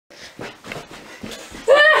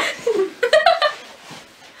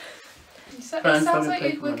It sounds like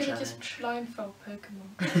we're going to just blindfold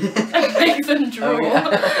Pokemon and make them draw. Oh,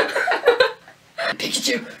 yeah.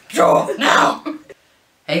 Pikachu, draw now!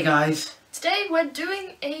 Hey guys. Today we're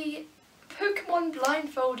doing a Pokemon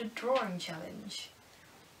blindfolded drawing challenge.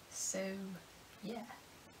 So, yeah.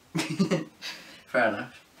 Fair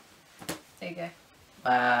enough. There you go.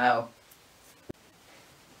 Wow.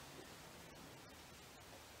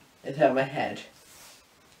 It's out my head.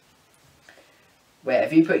 Wait,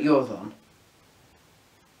 have you put yours on?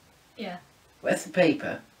 Yeah. Where's the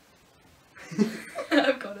paper?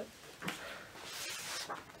 I've got it.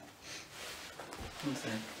 One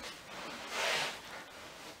sec.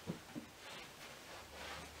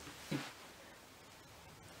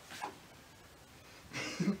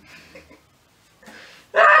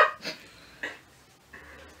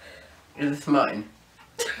 Is this mine?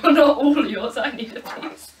 Well, not all yours, I need a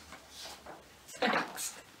piece.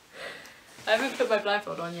 Thanks. I haven't put my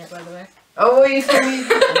blindfold on yet, by the way. Oh, you said me.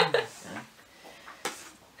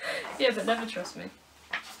 Yeah, but never trust me.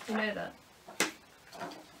 You know that.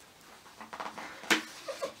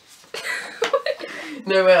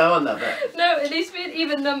 No, wait, I want that bit. No, it needs to be an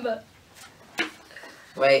even number.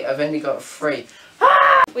 Wait, I've only got 3.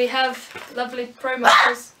 We have lovely pro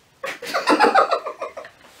muscles.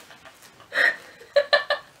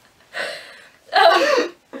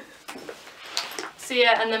 So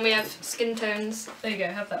yeah, and then we have skin tones. There you go,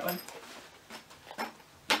 have that one.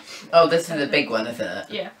 Oh, this is the big one, isn't it?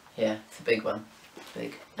 Yeah. Yeah, it's a big one.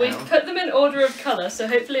 Big. We've put them in order of colour, so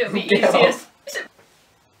hopefully it'll be Get easier. off.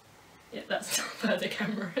 Yeah, that's not where the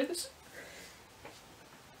camera is.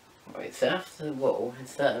 Wait, so after the wall,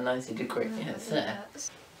 it's at a 90 degree. Yeah, it's there. Is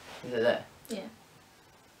it there? Yeah.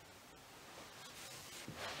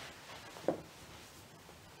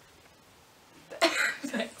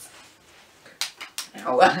 Thanks.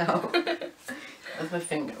 Oh wow. That's my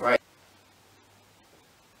finger, right.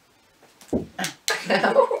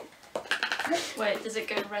 Ow. Wait, does it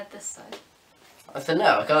go red this side? I don't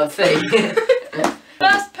know, I can't see.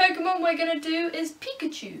 First Pokemon we're gonna do is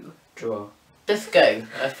Pikachu. Draw. Just go,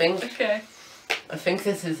 I think. Okay. I think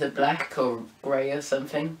this is a black or grey or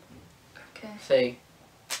something. Okay. See?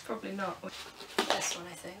 Probably not. This one,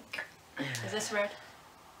 I think. Is this red?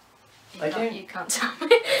 You can't tell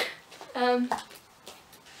me.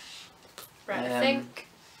 Right, I think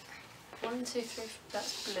 1, 2, 3.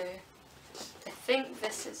 That's blue. I think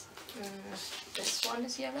this is this one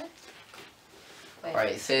is yellow. Wait,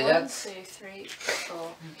 right, so 1, that's 2, 3,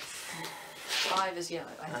 4, 5 is yellow.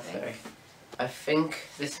 I think. sorry. I think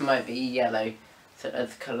this might be yellow, so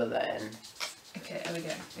let's colour that in. Okay, there we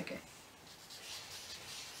go. Okay.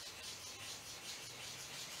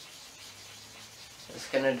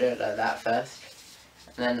 Just gonna do it like that first,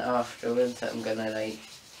 and then afterwards I'm gonna like.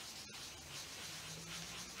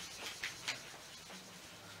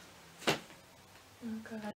 Oh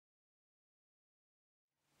god.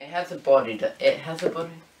 It has a body. It has a body.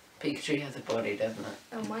 Pikachu has a body, doesn't it?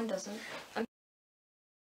 Oh, mine doesn't. Let's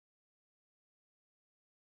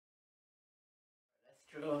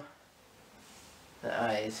draw the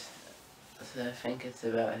eyes. So I think it's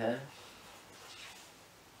about here.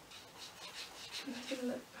 Have a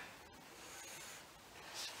look.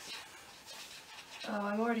 Oh,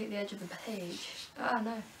 I'm already at the edge of the page. Ah,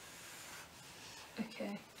 no.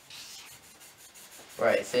 Okay.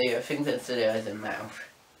 Right, so I think that's the eyes and mouth.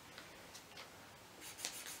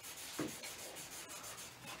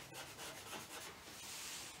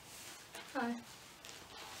 Hi.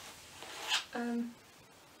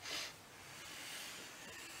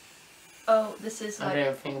 Oh, this is like. I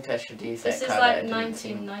don't think I should use that This is colour. like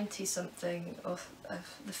 1990 something of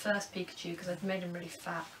the first Pikachu because I've made him really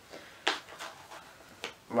fat.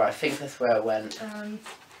 Right, I think that's where it went.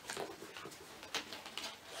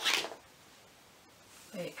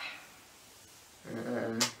 Wait.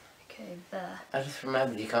 Okay, there. I just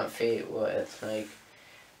remembered you can't feel what it's like.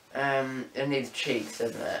 It needs cheeks,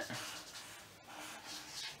 doesn't it?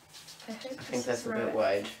 I think that's a bit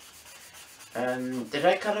wide. Did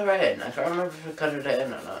I colour it in? I can't remember if I coloured it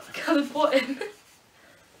in or not. Coloured what in?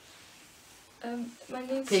 My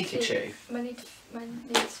needs Pikachu. Feet. My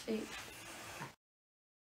needs feet.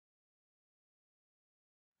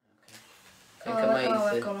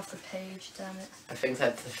 I've gone off the page, damn it. I think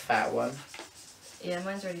that's the fat one. Yeah,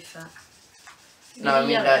 mine's really fat. No, I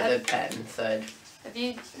mean like the pen side. Have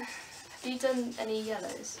you done any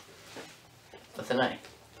yellows? I don't know.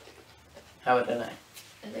 How would I know?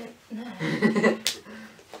 I don't know.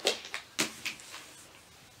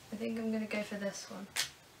 I think I'm gonna go for this one.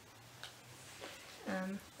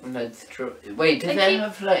 Let's draw. Wait, does it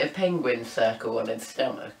have like a penguin circle on its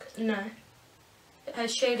stomach? No. It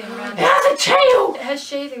has shading around. It has a tail! It has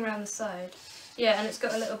shading around the side. Yeah, and it's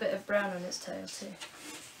got a little bit of brown on its tail too.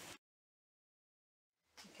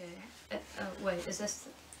 Okay. Oh wait, is this?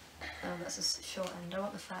 Oh, that's a short end. I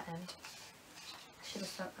want the fat end. I should have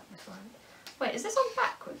felt that beforehand. Wait, is this on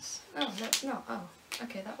backwards? Oh, no, it's not. Oh,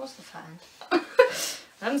 okay, that was the fat end.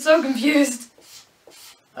 I'm so confused.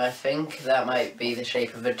 I think that might be the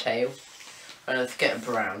shape of a tail. Right, let's get a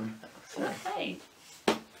brown. Hey,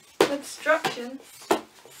 construction.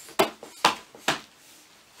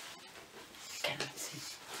 Cannot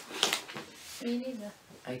see. Me neither.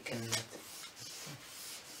 I cannot.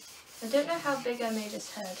 I don't know how big I made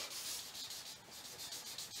his head.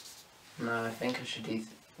 No, I think I should use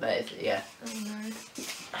that. Is it? Yeah. Oh no.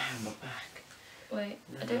 My back. Wait,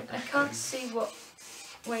 No, I can't see what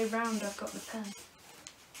way round I've got the pen.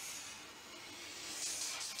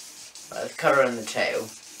 Right, let's colour in the tail.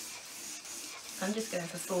 I'm just going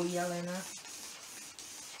for full yellow now.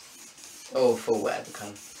 Oh, full whatever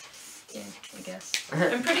colour. Yeah, I guess.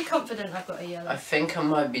 I'm pretty confident I've got a I yellow. think I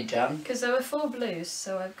might be done. Because there were 4 blues,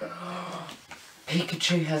 so I've got yellow.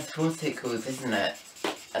 Pikachu has what's it called, isn't it?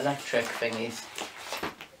 Electric thingies.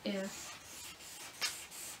 Yeah.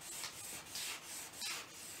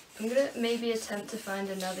 I'm gonna maybe attempt to find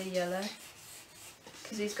another yellow.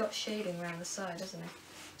 Because he's got shading around the side, hasn't he?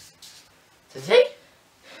 Does he?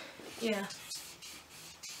 Yeah.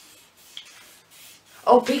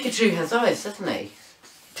 Oh, Pikachu has eyes, doesn't he?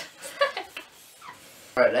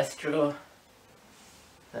 Right, let's draw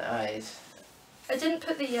the eyes. I didn't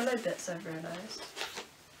put the yellow bits, I've realised.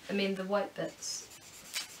 I mean the white bits.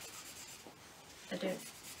 I don't.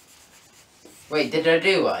 Wait, did I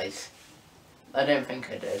do eyes? I don't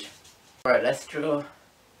think I did. Right, let's draw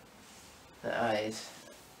the eyes.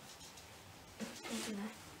 I don't know.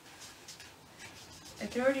 I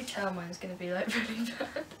can already tell mine's going to be like really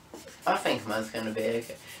bad. I think mine's going to be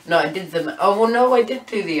okay. No, I did them. Oh, well, no, I did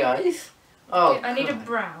do the eyes. Oh, Okay, I need a God.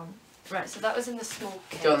 brown. Right, so that was in the small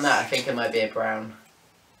case. Do you want that? I think it might be a brown.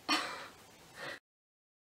 Like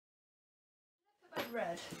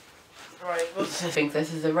red. Right, I think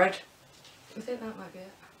this is a red. I think that might be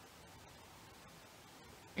it.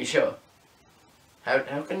 You sure? How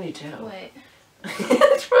can you tell? Wait.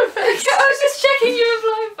 It's my face. I was just checking you were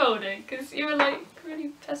blindfolded because you were like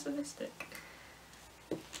really pessimistic.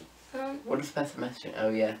 What is pessimistic? Oh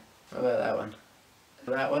yeah. What about that one?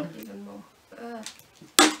 That one? Even more.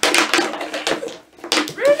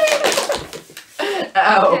 Really?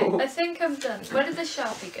 Ow! Okay, I think I'm done. Where did the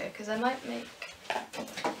Sharpie go? Because I might make...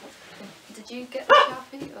 Did you get the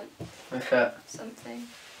Sharpie or What's that? something?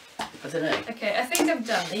 I don't know. Okay, I think I'm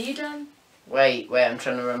done. Are you done? Wait, I'm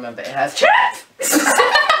trying to remember. It has chat!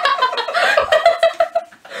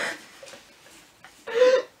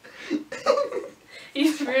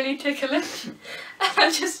 He's really ticklish.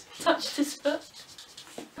 I just touched his foot.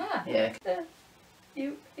 Ah. Yeah.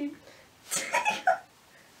 You.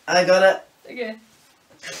 I got it. Okay.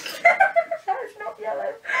 That's not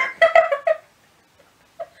yellow.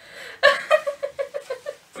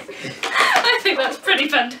 I think that's pretty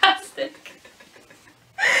fantastic.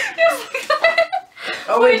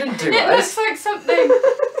 Oh, we didn't do it. eyes. It looks like something.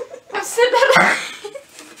 I'm sitting there like...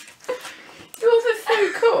 Yours is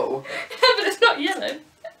so cool. Yeah, but it's not yellow.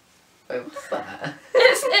 Wait, what's that?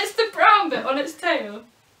 It's the brown bit on its tail.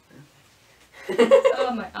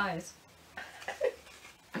 Oh, my eyes.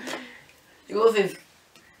 Yours is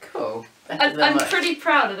cool. Better than I'm mine. pretty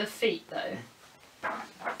proud of the feet, though.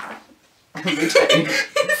 Me too.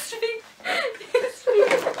 His feet.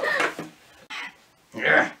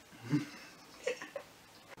 Yeah.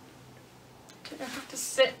 I have to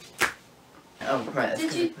sit. Oh, right.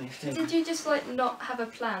 Did you just like not have a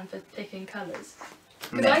plan for picking colours?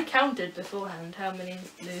 Because No. I counted beforehand how many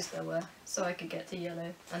blues there were, so I could get to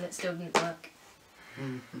yellow, and it still didn't work.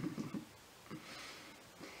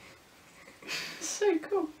 So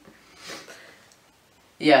cool.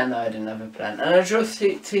 Yeah, no, I didn't have a plan. And I drew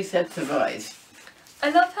two sets of eyes. I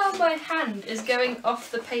love how my hand is going off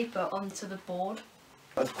the paper onto the board.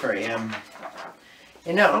 That's pretty,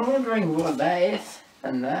 You know, I'm wondering what that is,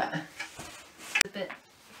 and that. A bit.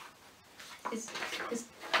 Is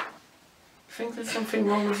I think there's something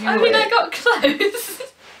wrong with you. I mean, I got close.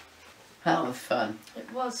 That was fun.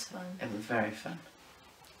 It was fun. It was very fun.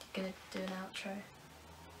 Gonna do an outro.